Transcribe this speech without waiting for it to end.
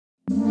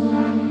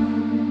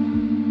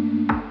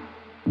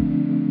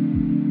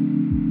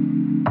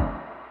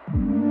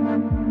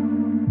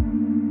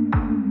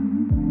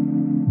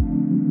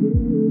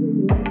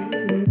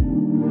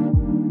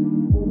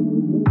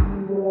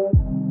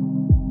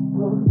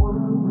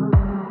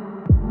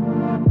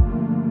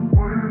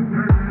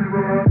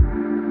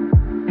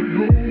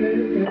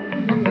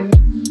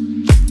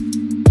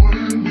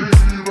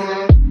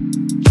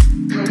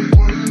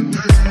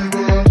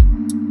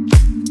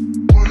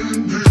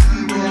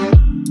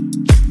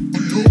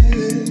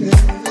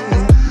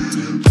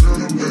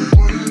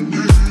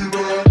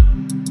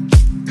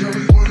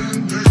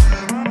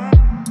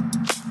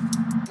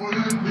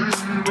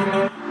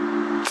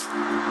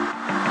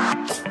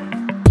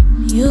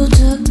You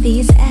took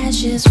these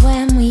ashes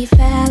when we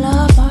fell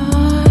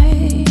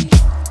apart.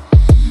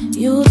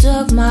 You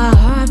took my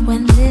heart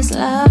when this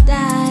love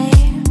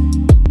died.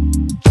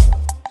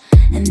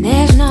 And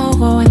there's no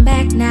going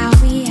back now,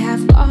 we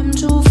have come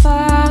too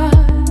far.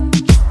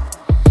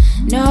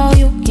 No,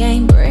 you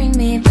can't bring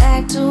me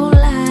back to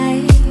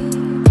life.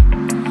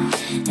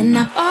 And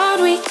I thought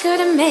we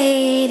could've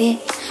made it,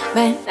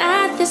 but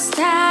not this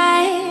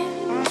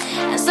time.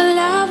 As the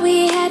love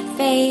we had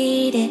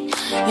faded,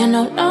 you're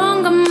no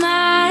longer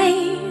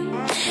mine.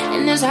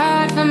 And it's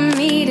hard for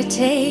me to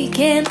take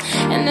in,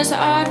 and it's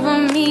hard for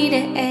me to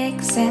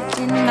accept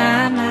in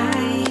my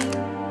mind,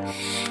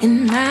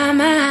 in my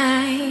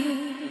mind.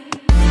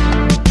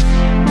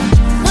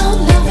 No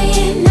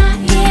loving, not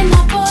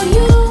enough for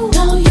you.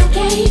 No, you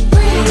can't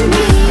bring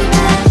me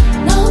back.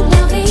 No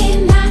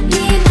loving, not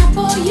enough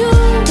for you.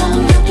 No,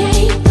 you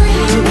can't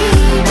bring me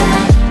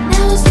back.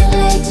 Now it's too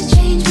late to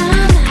change my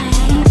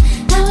mind.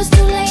 Now it's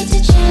too late to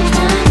change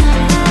my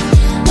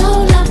mind. No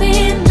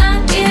loving,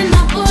 not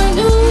enough for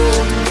you.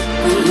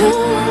 For you.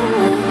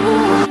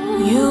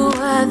 You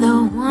were the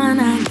one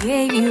I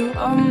gave you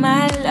all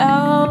my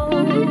love.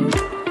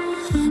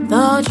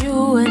 Thought you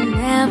would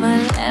never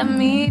let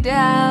me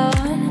down.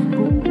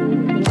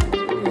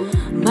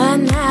 But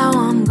now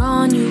I'm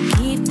gone, you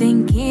keep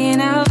thinking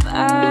of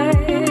us.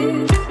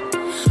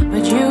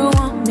 But you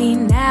want me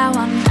now,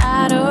 I'm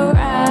not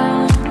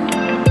around.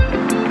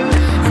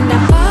 And I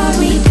thought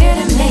we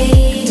could've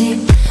made it,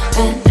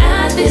 but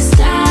not this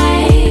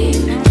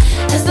time.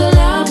 As the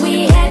love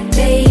we had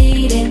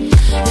faded,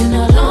 you're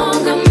no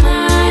longer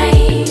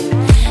mine.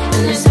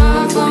 And it's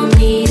hard for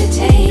me to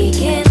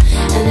take it,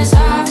 and it's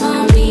hard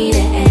for me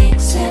to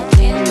accept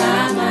in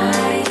my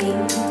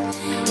mind,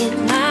 in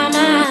my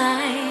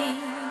mind.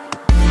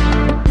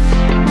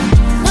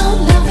 No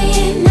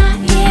loving, not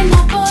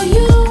enough for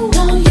you.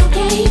 No, you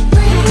can't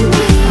bring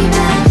me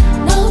back.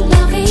 No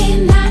loving,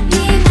 not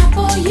enough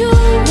for you.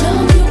 No,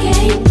 you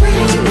can't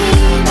bring me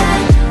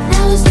back.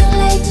 Now it's too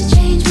late to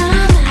change my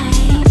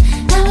mind.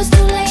 Now it's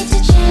too late to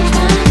change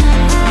my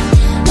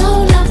mind. No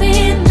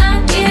loving,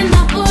 not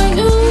enough for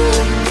you,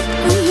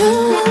 for you.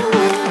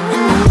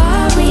 And I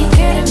thought we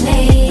could've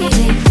made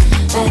it,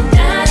 but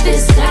not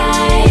this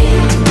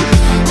time.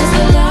 As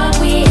the love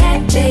we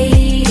had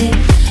faded,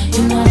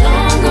 you're no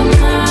longer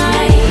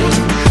mine.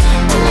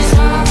 And it's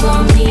hard for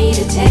me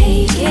to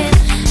take it,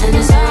 and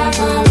it's hard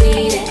for me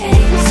to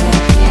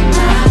accept in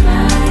my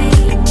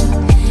mind,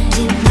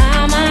 in my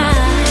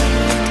mind.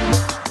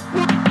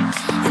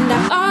 And I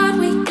thought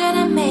we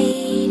could've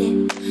made it,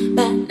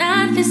 but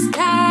not this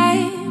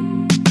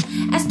time.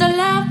 As the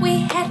love we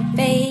had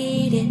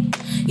faded,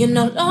 you're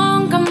no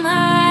longer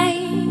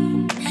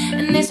mine.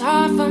 And it's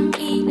hard for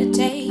me to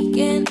take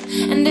it,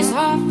 and it's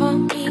hard for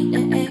me to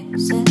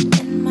accept.